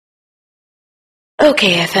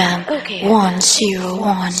okayfm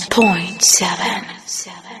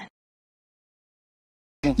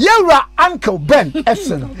 101.7. Yara Uncle Ben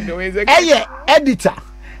Ephson, editor,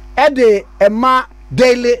 Emma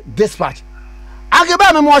Daily Dispatch.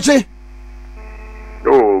 Agaba me mochi.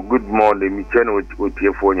 Oh, good morning. Me chen with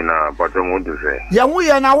your phone na but I want to say. Ya wu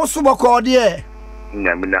ya na wo so boko de.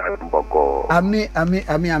 Nyame na boko. Ami.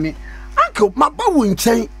 Uncle, maba wo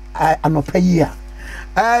nchen anopa yi a.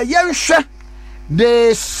 Yenhwe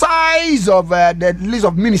the size of the list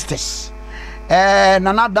of ministers.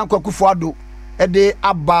 Nana Danko Akufo Addo de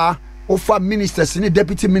aba ofa ministers ni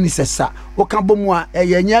deputy ministers a o kan bomu a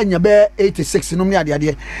nya be 86 no me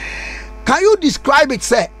ade. Can you describe it,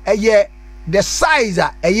 say the size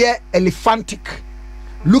elephantic,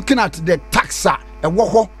 looking at the taxa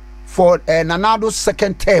for Nanado's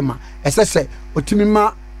second term, as I say,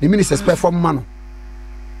 Otimima, the minister's perform man.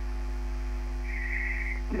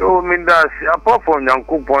 No, mean that apart from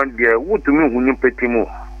Yanko point there, what to me when you pay him?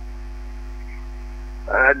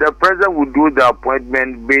 The president will do the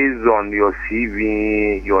appointment based on your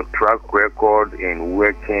CV, your track record in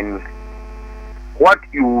working. What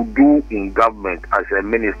you do in government as a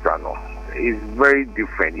minister is very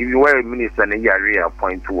different. If you were a minister and you are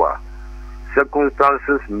appointed to her,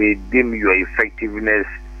 circumstances may dim your effectiveness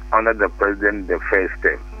under the president the first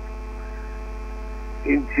term.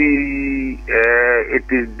 It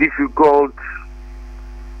is difficult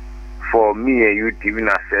for me and you to even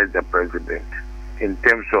assess the president in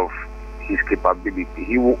terms of his capability.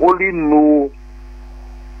 He will only know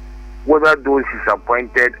whether those he's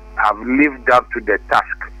appointed have lived up to the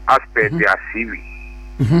task as per their CV.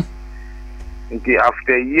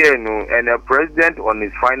 After a year, and a president on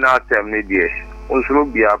his final term, also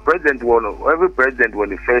be a president every president on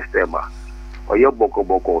the first term, or your boko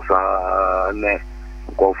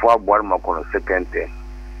go for one on the second term.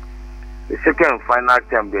 The second final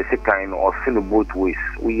term, the second or seen both ways.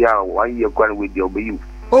 We are 1 year going with the OBU.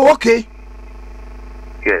 Oh, okay.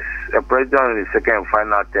 Yes, a president in the second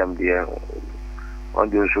final term there on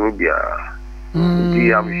the Australia.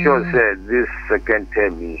 I'm sure said this second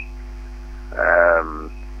term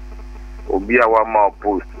will be our more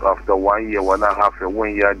post after 1 year, 1.5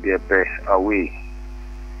 1 year there pay away.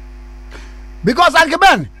 Because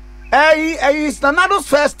Alkeban, it's Nanado's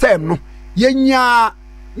first term, no. Yenya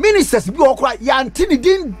ministers be okra yantini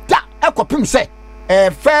din da ekopim say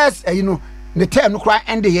first the term no cry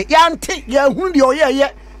end the yanti ya hu de oye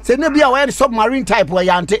say na bia we submarine type we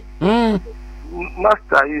yanti.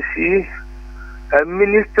 Master, you see, a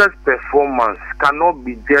minister's performance cannot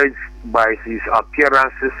be judged by his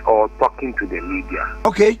appearances or talking to the media.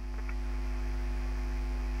 Okay.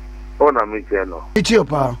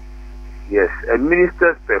 Yes, a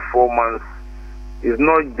minister's performance is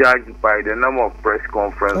not judged by the number of press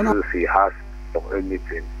conferences he has or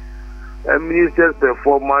anything. A minister's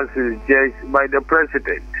performance is judged by the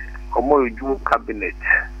president, cabinet.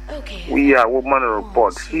 Okay. We are woman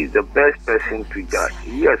report. He is the best person to judge.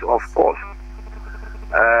 Yes, of course.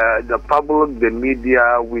 The public, the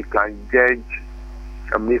media, we can judge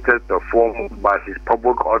a minister's performance by his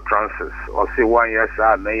public utterances or say 1 year,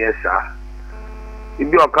 sir, 9 years, sir.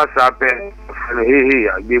 If you are happen, hey,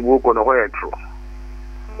 they work on a way through.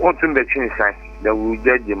 Once in the chin sign, then we will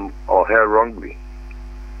judge him or her wrongly.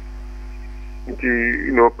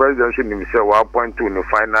 President should himself will appoint to in the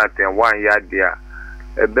final and 1 year there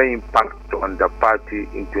a big impact on the party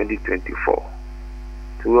in 2024.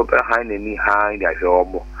 To go behind any hand as a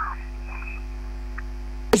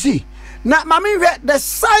see, now, mammy, the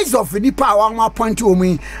size of the power 1.2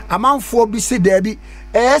 me amount 4 BC Debbie,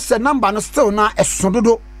 a number no still now a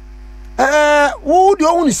sododo. What do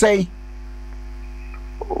you only say?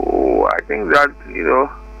 Oh, I think that,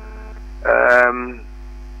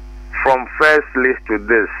 from first list to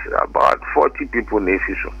this, about 40 people in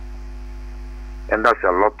Ephson. And that's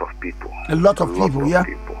a lot of people. A lot of people, yeah.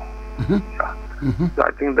 So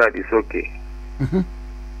I think that is okay.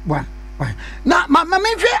 Why? Now, my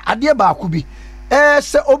main idea about could be,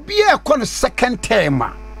 so Obia con second term.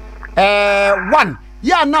 One,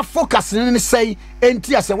 yeah, not focusing and say, and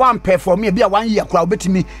as a one pair for me, be a 1 year crowd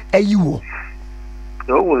betting me a you.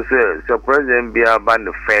 No one says the president be about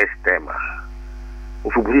the first term of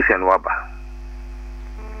opposition. Waba.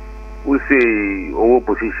 We say,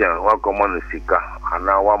 opposition, what common seeker, and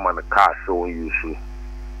now one man car so useful.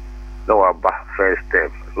 No, about first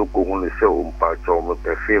step. Look, only so part of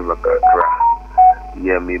the favor.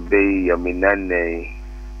 Yami Bay, Yaminane,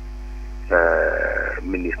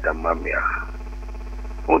 Minister Mamia.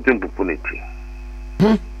 What impunity?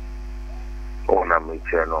 Oh, I'm a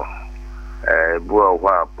channel.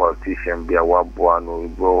 Boa politician be a wabuano,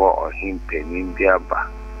 boa or him penning the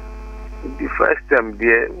first term,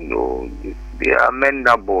 they are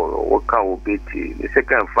amendable, what can be the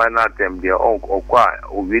second final term, they are all quite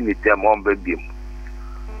or win the term on baby.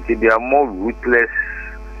 They are more ruthless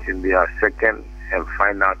in their second and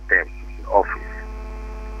final term in office.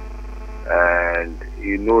 And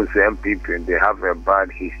some people, they have a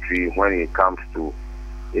bad history when it comes to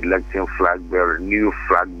electing new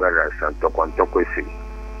flag bearers and tokontokwe.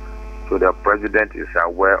 So the president is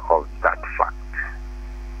aware of that fact,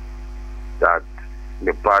 that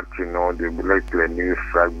the party, they elect a new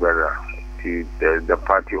flag bearer. The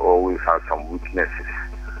party always has some weaknesses.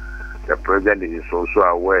 The president is also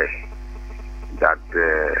aware that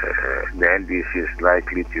the NDC is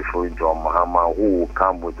likely to follow John Mahama, who will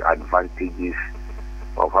come with advantages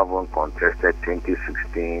of having contested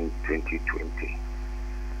 2016-2020.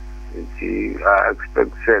 I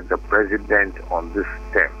expect the president on this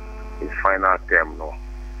term, his final term,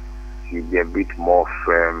 he'll be a bit more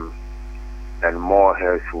firm and more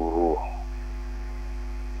helpful.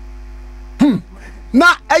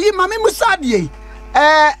 Now, Mami Musadie,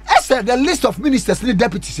 I said the list of ministers and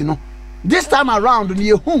deputies, this time around,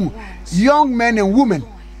 young men and women,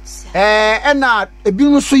 and now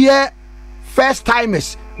a first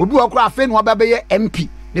timers will be a MP.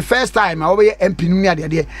 The first time I will be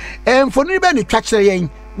MP, and for anybody capturing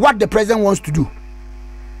what the president wants to do.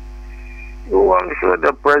 I'm sure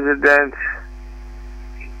the president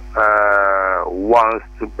wants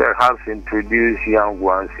to perhaps introduce young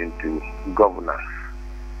ones into governance.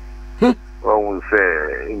 I will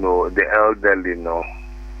say, the elderly,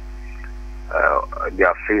 they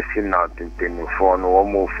are facing out in 24, no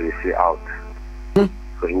more facing out. So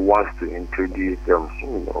he wants to introduce them,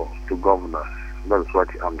 to governance. That's what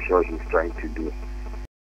I'm sure he's trying to do.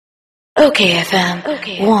 OKFM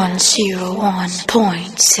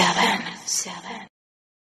 101.7.